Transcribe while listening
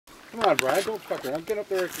Come on, Brad, don't fuck around. Get up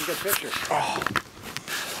there and get a picture. Oh.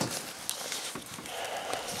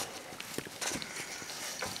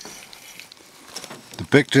 The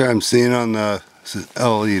picture I'm seeing on the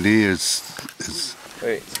LED is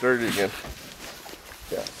Wait, start it again.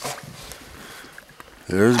 Yeah.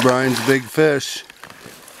 There's Brian's big fish.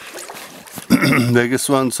 Biggest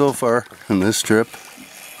one so far in this trip.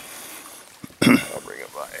 I'll bring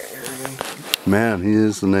it by here again. Man, he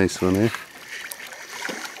is a nice one, eh?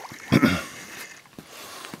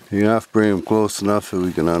 You have to bring him close enough that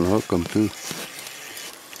we can unhook him too.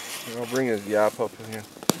 I'll bring his yap up in here.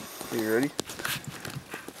 Are you ready?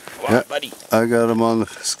 Come on, Yeah, buddy. I got him on the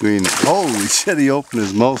screen. Holy shit, he opened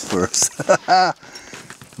his mouth for us.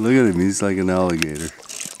 Look at him, he's like an alligator.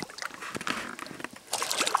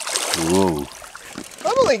 Whoa.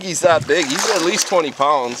 I don't think he's that big. He's at least 20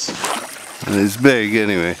 pounds. And he's big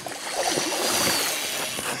anyway.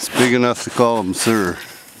 It's big enough to call him sir.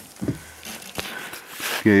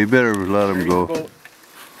 Okay, you better let him go.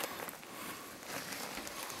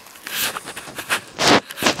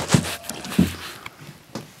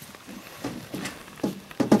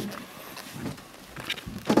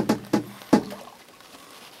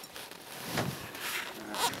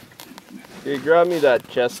 Okay, grab me that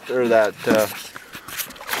chest or that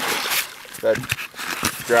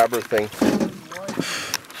grabber thing.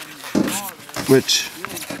 Which?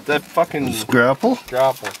 That fucking grapple?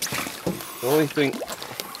 Grapple. The only thing.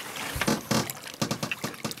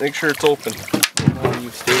 Make sure it's open. You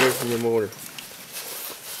stay away from the motor.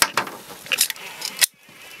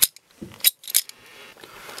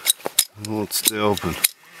 It won't stay open.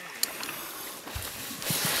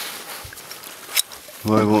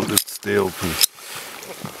 Why won't it stay open?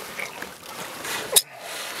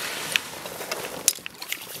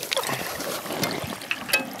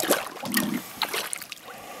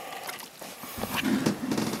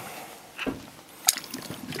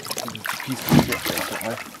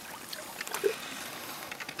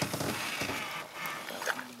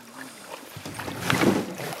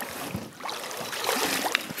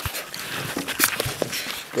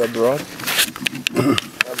 Grab the rod.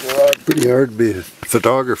 Pretty hard to be a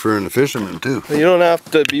photographer and a fisherman too. You don't have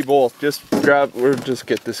to be both. Just grab, or just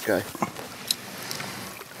get this guy.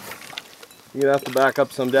 You're gonna have to back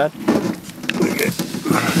up some, Dad. Okay.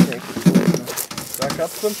 Back up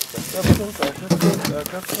some. Back up some. Back up some.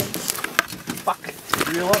 Back up some. Fuck.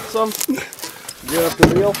 Reel up some. Get up the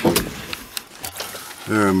reel.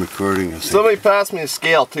 There, I'm recording. Somebody pass me a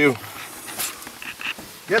scale too.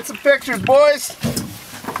 Get some pictures, boys.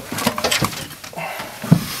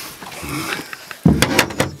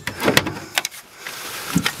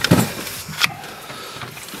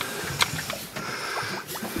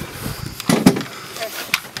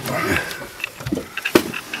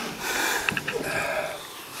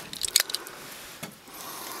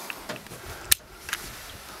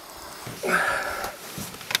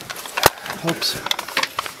 Oops.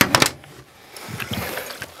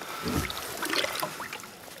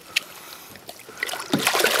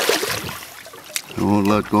 You won't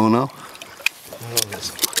let go now?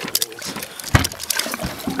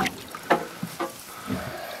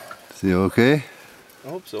 Is he okay? I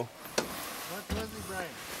hope so. What was he, Brian?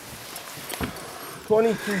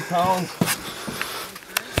 23 pounds.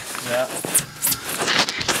 Yeah.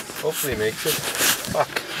 Hopefully he makes it. Fuck.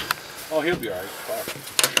 Oh, he'll be alright. Fuck.